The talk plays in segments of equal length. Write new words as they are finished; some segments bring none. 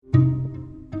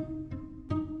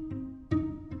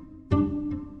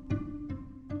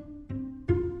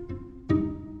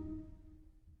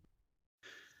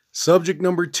Subject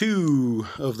number 2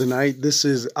 of the night. This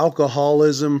is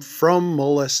alcoholism from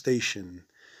molestation.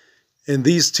 And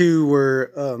these two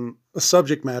were a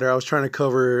subject matter I was trying to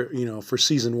cover, for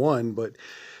season 1, but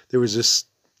there was just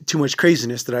too much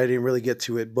craziness that I didn't really get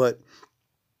to it. But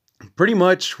pretty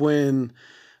much when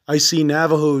I see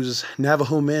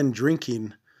Navajo men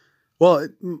drinking,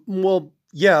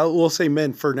 yeah, we'll say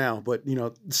men for now, but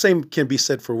the same can be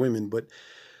said for women. But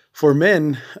for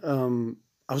men,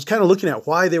 I was kind of looking at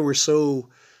why they were so,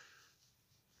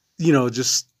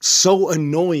 just so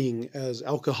annoying as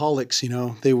alcoholics.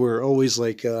 They were always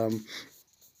like,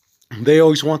 they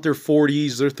always want their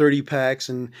 40s, their 30 packs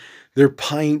and their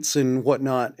pints and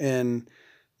whatnot. And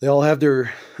they all have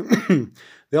their,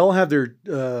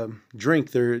 their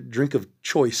drink of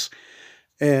choice.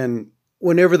 And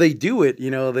whenever they do it,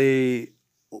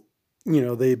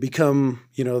 they become,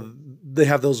 they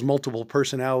have those multiple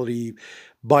personality,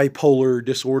 bipolar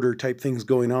disorder type things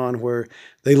going on where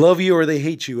they love you or they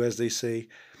hate you, as they say.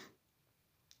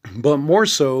 But more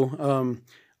so,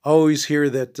 I always hear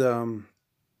that,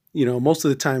 most of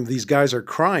the time these guys are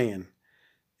crying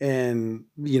and,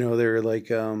 they're like,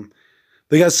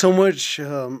 they got so much,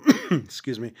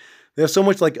 excuse me, they have so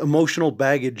much like emotional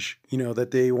baggage, that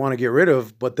they want to get rid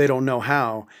of, but they don't know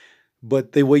how.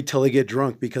 But they wait till they get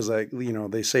drunk because,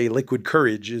 they say liquid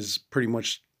courage is pretty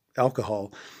much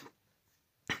alcohol.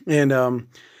 And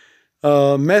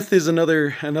meth is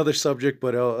another subject,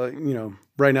 but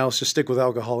right now let's just stick with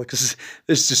alcohol because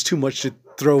there's just too much to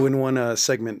throw in one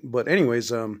segment. But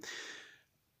anyways,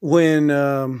 when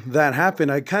that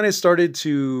happened, I kind of started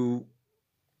to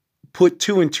put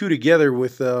 2 and 2 together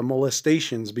with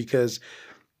molestations, because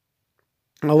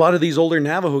a lot of these older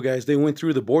Navajo guys, they went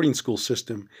through the boarding school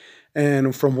system.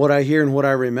 And from what I hear and what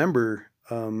I remember,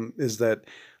 is that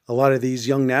a lot of these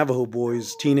young Navajo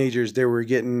boys, teenagers, they were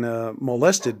getting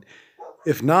molested,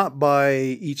 if not by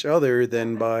each other,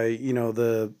 then by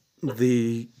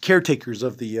the caretakers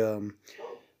of the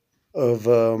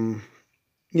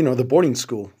the boarding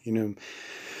school.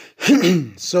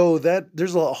 So that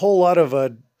there's a whole lot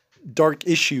of dark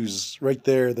issues right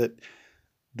there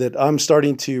that I'm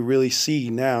starting to really see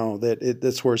now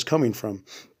that's where it's coming from.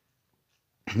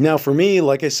 Now, for me,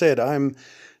 like I said, I'm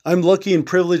lucky and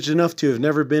privileged enough to have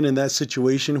never been in that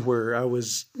situation where I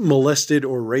was molested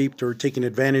or raped or taken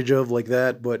advantage of like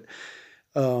that. But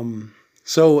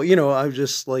so I'm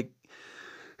just like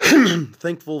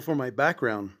thankful for my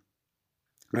background.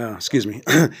 Excuse me.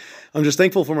 I'm just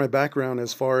thankful for my background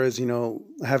as far as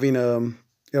having a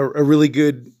really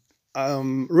good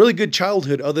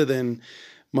childhood, other than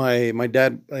my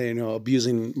dad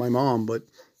abusing my mom. But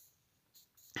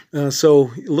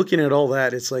so looking at all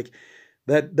that, it's like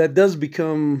that does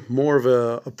become more of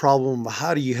a problem.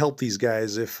 How do you help these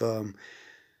guys if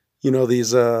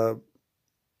these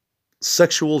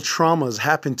sexual traumas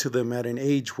happen to them at an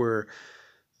age where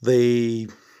they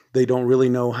don't really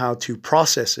know how to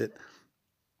process it?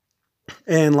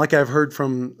 And like I've heard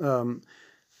from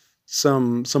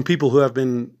some people who have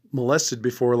been molested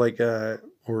before, like or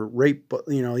raped,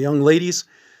 young ladies,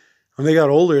 when they got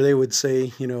older, they would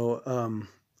say,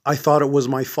 I thought it was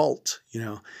my fault,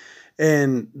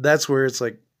 and that's where it's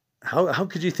like, how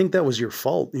could you think that was your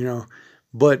fault,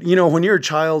 But, when you're a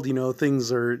child,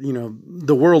 things are,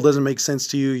 the world doesn't make sense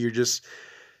to you. You're just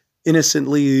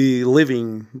innocently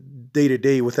living day to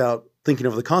day without thinking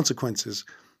of the consequences.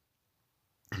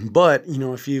 But,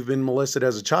 if you've been molested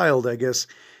as a child, I guess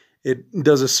it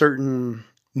does a certain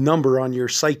number on your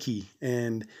psyche,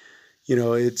 and,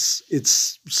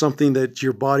 it's something that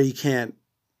your body can't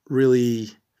really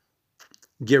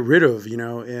get rid of,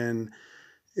 and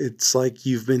it's like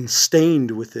you've been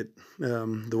stained with it,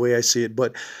 the way I see it.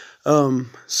 But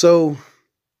so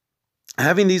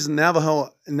having these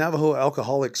Navajo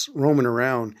alcoholics roaming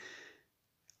around,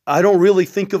 I don't really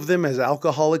think of them as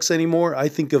alcoholics anymore. I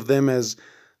think of them as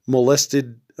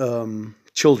molested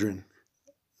children,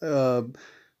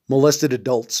 molested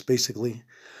adults, basically.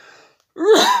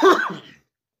 Oh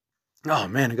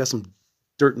man, I got some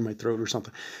dirt in my throat or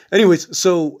something. Anyways,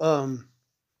 so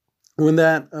when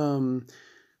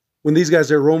these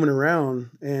guys are roaming around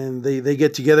and they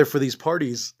get together for these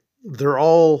parties, they're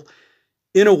all,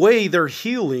 in a way, they're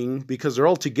healing because they're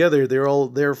all together. They're all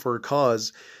there for a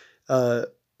cause.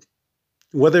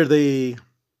 Whether they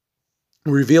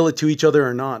reveal it to each other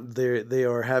or not, they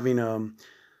are having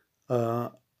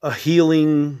a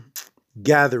healing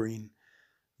gathering.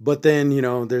 But then,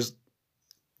 there's,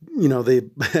 they,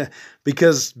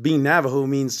 because being Navajo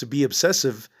means to be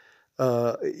obsessive,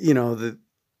 they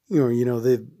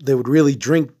would really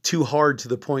drink too hard to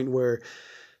the point where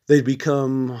they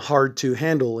become hard to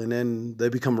handle, and then they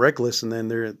become reckless, and then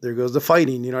there goes the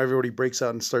fighting. Everybody breaks out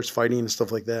and starts fighting and stuff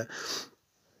like that.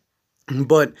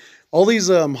 But all these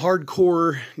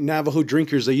hardcore Navajo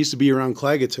drinkers that used to be around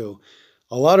Klagetoh,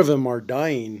 a lot of them are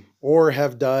dying or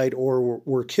have died or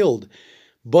were killed.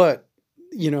 But,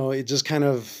 it just kind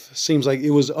of seems like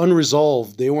it was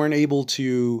unresolved. They weren't able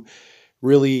to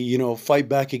really, fight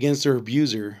back against their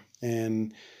abuser.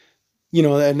 And,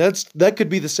 and that could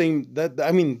be the same, that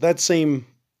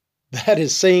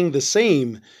is saying the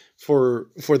same for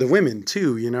the women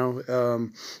too,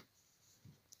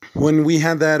 when we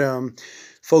had that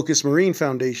Focus Marine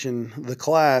Foundation, the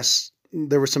class,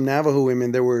 there were some Navajo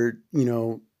women that were,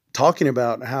 talking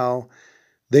about how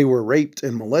they were raped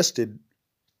and molested,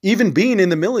 even being in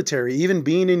the military, even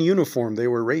being in uniform, they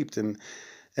were raped. And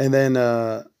then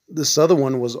this other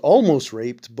one was almost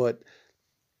raped, but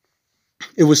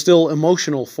it was still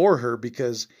emotional for her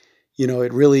because,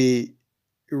 it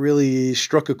really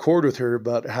struck a chord with her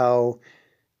about how,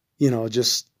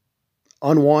 just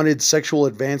unwanted sexual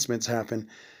advancements happen.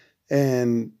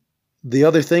 And the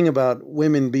other thing about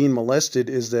women being molested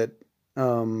is that,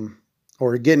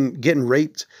 or getting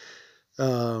raped,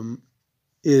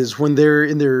 is when they're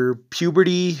in their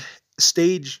puberty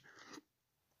stage.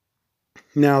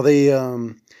 Now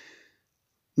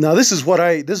now this is what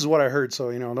I heard.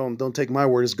 So, don't take my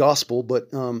word as gospel, but,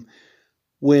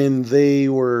 when they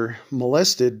were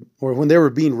molested or when they were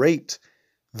being raped,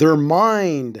 their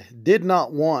mind did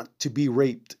not want to be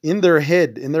raped. In their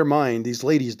head, in their mind, these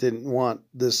ladies didn't want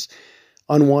this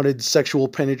unwanted sexual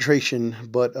penetration,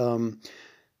 but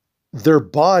their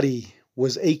body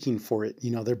was aching for it.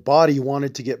 Their body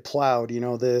wanted to get plowed.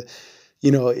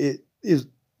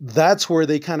 That's where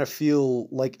they kind of feel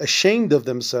like ashamed of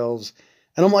themselves.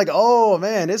 And I'm like, oh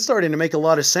man, it's starting to make a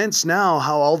lot of sense now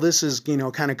how all this is,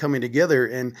 kind of coming together.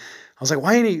 And I was like,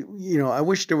 why I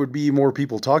wish there would be more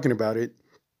people talking about it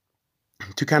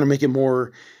to kind of make it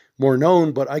more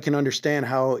known, but I can understand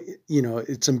how,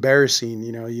 it's embarrassing.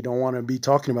 You don't want to be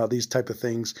talking about these type of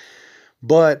things.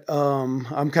 But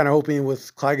I'm kind of hoping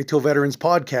with Klagetoh Veterans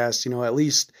Podcast, at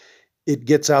least it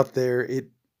gets out there. It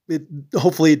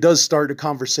hopefully it does start a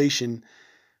conversation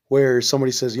where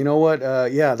somebody says, you know what,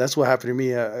 yeah, that's what happened to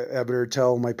me. I better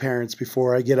tell my parents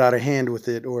before I get out of hand with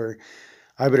it, or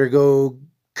I better go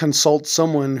consult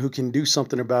someone who can do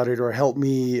something about it or help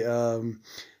me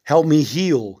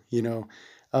heal.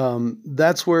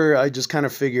 That's where I just kind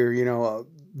of figure,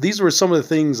 these were some of the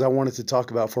things I wanted to talk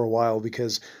about for a while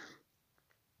because,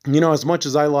 as much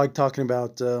as I like talking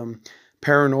about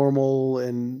paranormal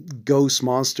and ghosts,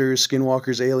 monsters,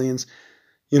 skinwalkers, aliens,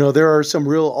 there are some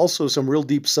real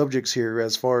deep subjects here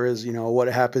as far as, what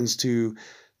happens to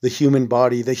the human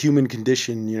body, the human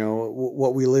condition,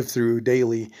 what we live through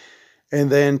daily. And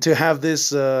then to have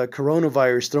this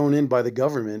coronavirus thrown in by the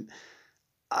government,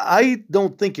 I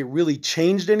don't think it really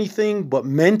changed anything, but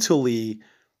mentally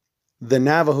the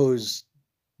Navajos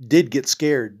did get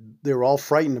scared. They were all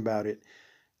frightened about it.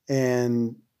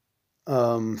 And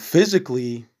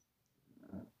physically,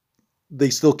 they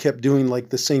still kept doing like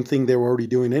the same thing they were already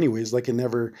doing anyways. Like it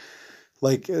never,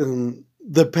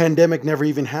 the pandemic never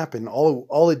even happened.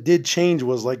 All it did change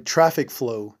was like traffic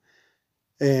flow.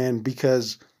 And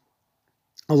because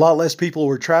a lot less people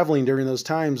were traveling during those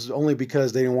times only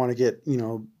because they didn't want to get,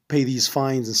 pay these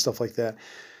fines and stuff like that.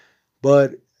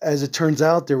 But as it turns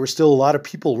out, there were still a lot of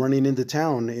people running into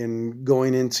town and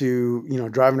going into,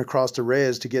 driving across the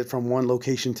res to get from one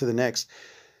location to the next.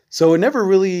 So it never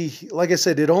really, like I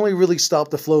said, it only really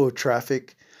stopped the flow of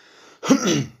traffic.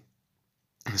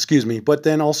 Excuse me. But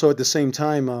then also at the same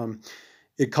time,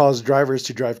 it caused drivers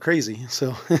to drive crazy.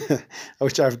 So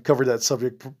which I've covered that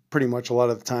subject pretty much a lot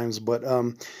of the times. But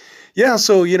yeah,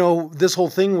 so, this whole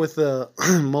thing with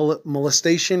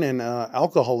molestation and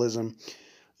alcoholism,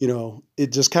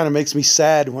 it just kind of makes me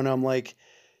sad when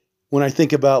when I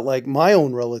think about like my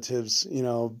own relatives,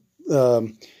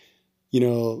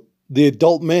 the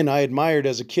adult men I admired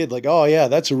as a kid, like, oh yeah,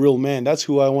 that's a real man. That's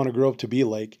who I want to grow up to be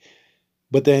like.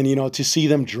 But then, to see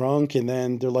them drunk and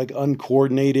then they're like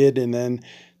uncoordinated and then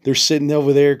they're sitting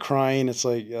over there crying. It's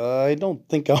like, I don't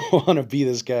think I want to be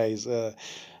this guy's. I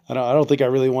don't think I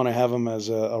really want to have him as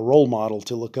a role model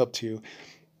to look up to.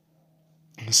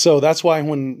 So that's why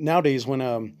nowadays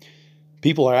when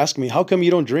people are asking me, how come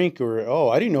you don't drink? Or, oh,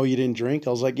 I didn't know you didn't drink.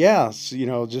 I was like, yeah,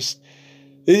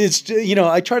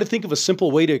 I try to think of a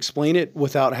simple way to explain it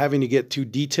without having to get too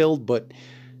detailed. But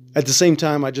at the same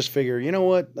time, I just figure,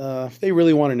 if they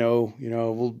really want to know,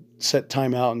 we'll set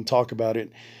time out and talk about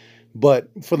it. But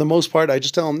for the most part, I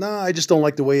just tell them, nah, I just don't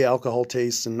like the way alcohol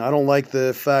tastes. And I don't like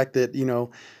the fact that,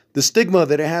 the stigma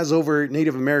that it has over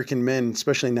Native American men,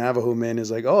 especially Navajo men,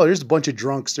 is like, oh, there's a bunch of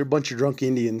drunks. They're a bunch of drunk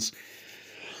Indians.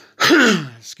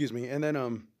 Excuse me. And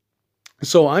then,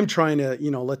 so I'm trying to,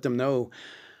 let them know,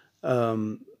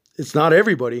 it's not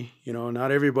everybody,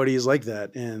 not everybody is like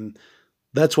that. And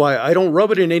that's why I don't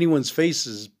rub it in anyone's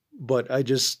faces. But I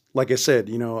just, like I said,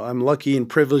 I'm lucky and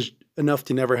privileged enough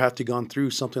to never have to gone through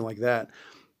something like that.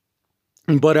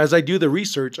 But as I do the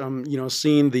research, I'm,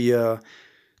 seeing the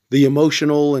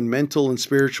emotional and mental and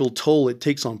spiritual toll it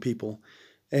takes on people.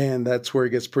 And that's where it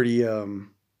gets pretty,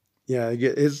 it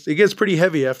gets pretty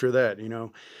heavy after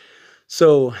that,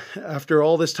 So after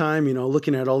all this time,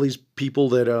 looking at all these people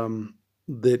that,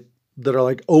 that are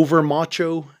like over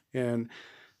macho and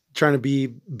trying to be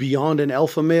beyond an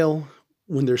alpha male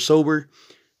when they're sober,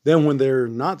 then when they're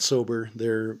not sober,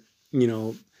 they're,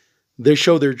 they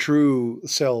show their true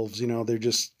selves, they're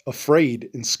just afraid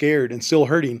and scared and still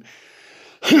hurting.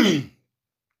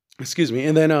 Excuse me.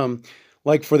 And then,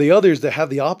 like for the others that have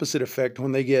the opposite effect,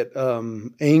 when they get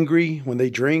angry, when they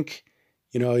drink,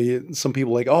 some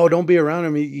people like, oh, don't be around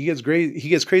him. He gets great. He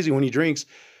gets crazy when he drinks.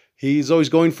 He's always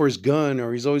going for his gun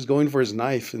or he's always going for his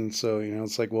knife. And so,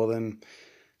 it's like, well, then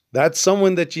that's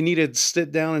someone that you need to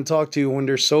sit down and talk to when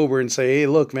they're sober and say, hey,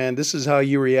 look, man, this is how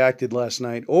you reacted last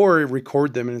night, or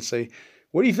record them and say,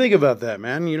 what do you think about that,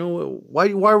 man? Why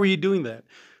were you doing that?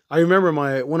 I remember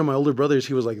one of my older brothers,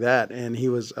 he was like that. And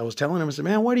I was telling him, I said,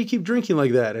 man, why do you keep drinking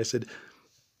like that? I said,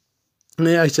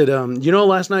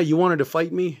 last night you wanted to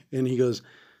fight me? And he goes,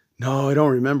 no, I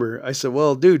don't remember. I said,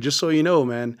 well, dude, just so you know,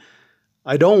 man,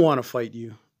 I don't want to fight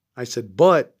you. I said,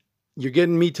 but you're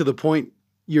getting me to the point,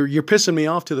 you're pissing me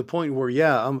off to the point where,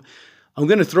 yeah, I'm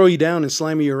going to throw you down and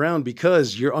slam you around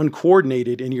because you're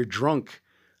uncoordinated and you're drunk.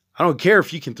 I don't care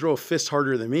if you can throw a fist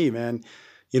harder than me, man.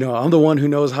 I'm the one who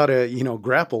knows how to,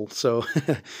 grapple. So,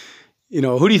 who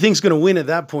do you think's going to win at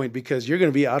that point? Because you're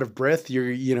going to be out of breath.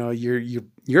 You're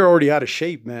already out of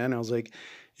shape, man. I was like,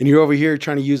 and you're over here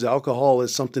trying to use alcohol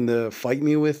as something to fight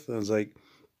me with. I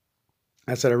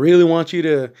said, I really want you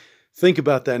to think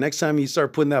about that. Next time you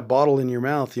start putting that bottle in your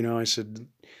mouth, I said,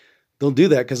 don't do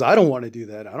that. Cause I don't want to do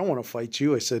that. I don't want to fight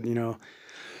you. I said,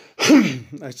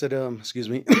 I said, excuse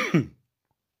me.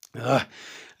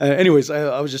 Anyways,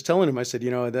 I was just telling him, I said,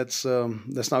 that's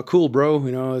not cool,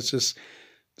 bro. It's just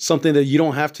something that you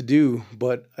don't have to do.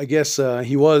 But I guess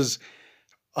he was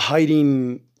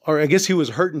hiding, or I guess he was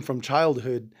hurting from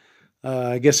childhood.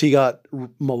 I guess he got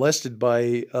molested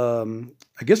by,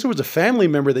 I guess there was a family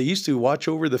member that used to watch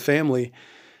over the family,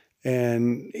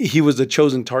 and he was the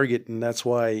chosen target. And that's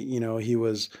why, he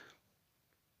was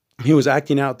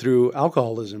acting out through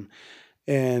alcoholism.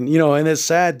 And, and it's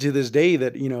sad to this day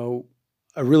that,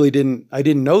 I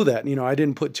didn't know that, I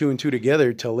didn't put two and two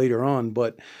together till later on.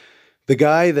 But the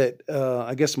guy that,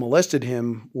 I guess molested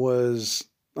him was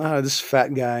this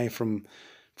fat guy from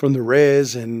the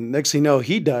res. And next thing you know,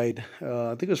 he died.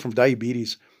 I think it was from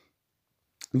diabetes.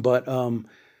 But, at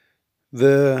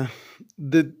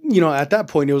that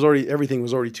point everything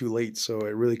was already too late. So I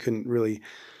really couldn't really,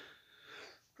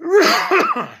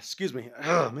 excuse me.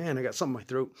 Oh man, I got something in my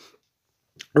throat.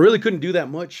 I really couldn't do that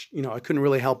much. I couldn't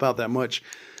really help out that much,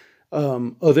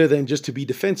 other than just to be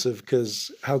defensive,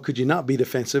 because how could you not be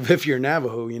defensive if you're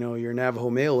Navajo? You're a Navajo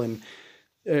male, and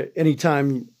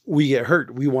anytime we get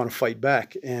hurt, we want to fight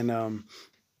back. And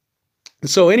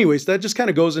so anyways, that just kind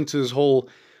of goes into this whole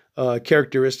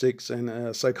characteristics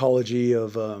and psychology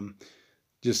of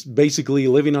just basically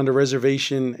living on the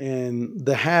reservation and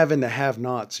the have and the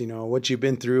have-nots, what you've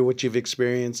been through, what you've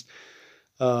experienced,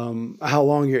 how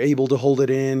long you're able to hold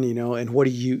it in, and what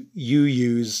do you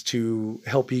use to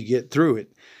help you get through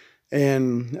it.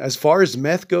 And as far as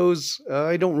meth goes,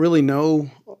 I don't really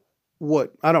know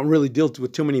I don't really deal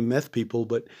with too many meth people,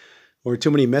 or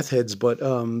too many meth heads, but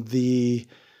I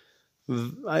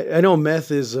know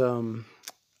meth is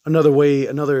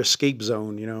another escape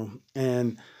zone,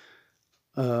 and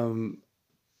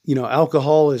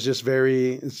alcohol is just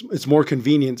it's more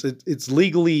convenient. It's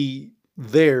legally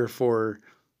there for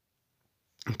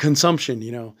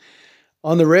consumption.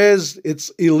 On the res, it's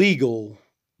illegal,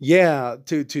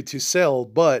 to sell,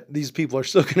 but these people are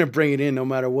still going to bring it in no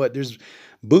matter what. There's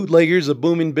bootleggers, a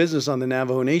booming business on the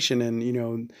Navajo Nation,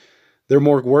 and they're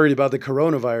more worried about the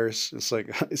coronavirus. It's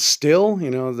like, still,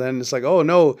 then it's like, oh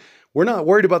no, we're not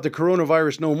worried about the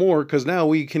coronavirus no more, because now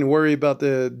we can worry about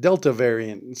the Delta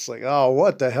variant. It's like, oh,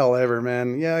 what the hell ever,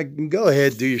 man. Yeah, go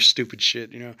ahead, do your stupid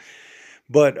shit,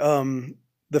 But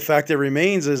the fact that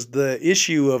remains is the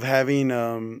issue of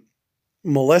having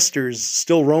molesters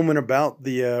still roaming about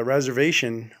the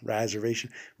reservation.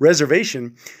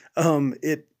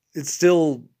 It's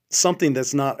still something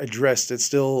that's not addressed. It's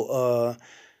still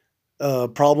a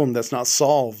problem that's not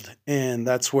solved, and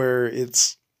that's why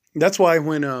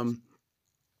when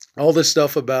all this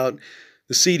stuff about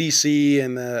the CDC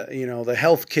and the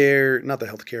healthcare, not the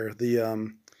healthcare, the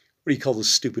what do you call those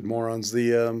stupid morons?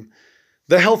 The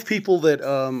health people that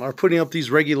are putting up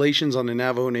these regulations on the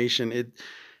Navajo Nation.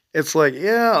 It's like,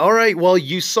 yeah, all right, well,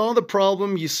 you saw the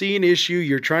problem, you see an issue,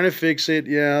 you're trying to fix it.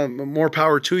 Yeah, more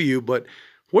power to you. But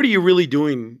what are you really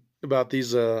doing about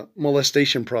these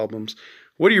molestation problems?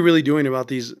 What are you really doing about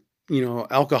these,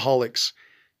 alcoholics?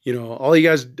 All you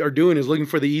guys are doing is looking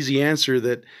for the easy answer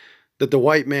that the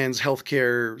white man's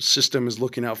healthcare system is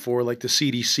looking out for, like the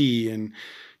CDC and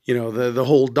the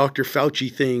whole Dr.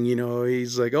 Fauci thing.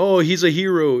 He's like, oh, he's a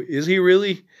hero. Is he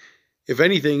really? If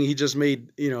anything, he just made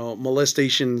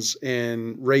molestations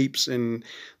and rapes and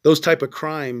those type of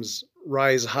crimes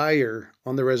rise higher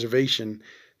on the reservation,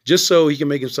 just so he can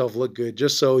make himself look good,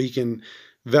 just so he can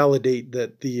validate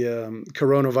that the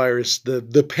coronavirus,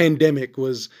 the pandemic,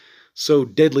 was so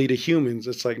deadly to humans.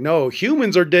 It's like, no,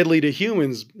 humans are deadly to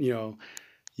humans. You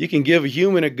can give a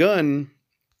human a gun,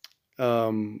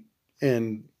 and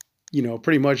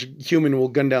pretty much human will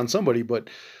gun down somebody. But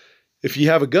if you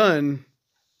have a gun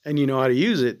and you know how to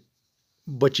use it,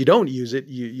 but you don't use it,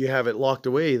 you have it locked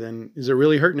away, then is it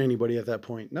really hurting anybody at that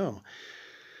point? No.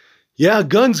 Yeah,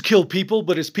 guns kill people,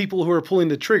 but it's people who are pulling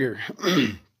the trigger.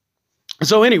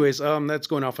 So anyways, that's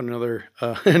going off on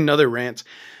another rant.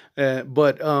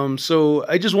 So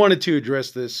I just wanted to address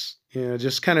this,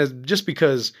 just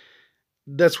because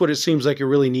that's what it seems like it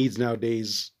really needs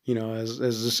nowadays. As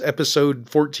this episode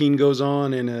 14 goes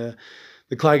on and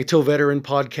the Klagetoh Veteran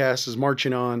podcast is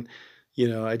marching on,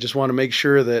 I just want to make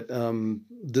sure that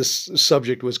this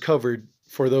subject was covered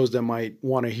for those that might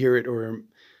want to hear it or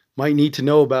might need to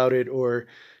know about it. Or,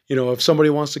 if somebody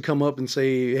wants to come up and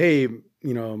say, hey,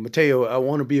 Mateo, I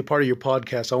want to be a part of your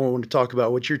podcast. I want to talk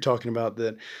about what you're talking about,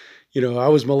 that, I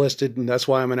was molested and that's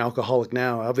why I'm an alcoholic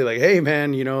now. I'll be like, hey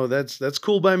man, that's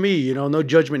cool by me. No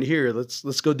judgment here.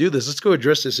 Let's go do this. Let's go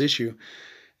address this issue.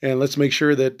 And let's make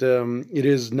sure that it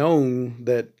is known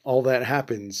that all that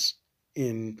happens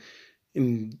in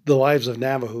the lives of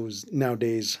Navajos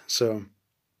nowadays. So,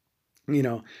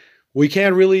 we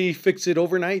can't really fix it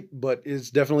overnight, but it's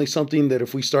definitely something that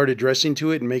if we start addressing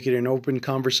to it and make it an open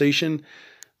conversation,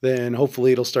 then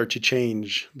hopefully it'll start to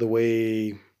change the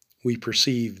way we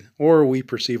perceive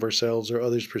ourselves or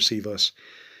others perceive us.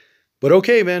 But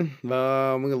okay, man,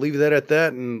 I'm going to leave that at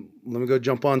that, and let me go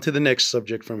jump on to the next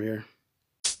subject from here.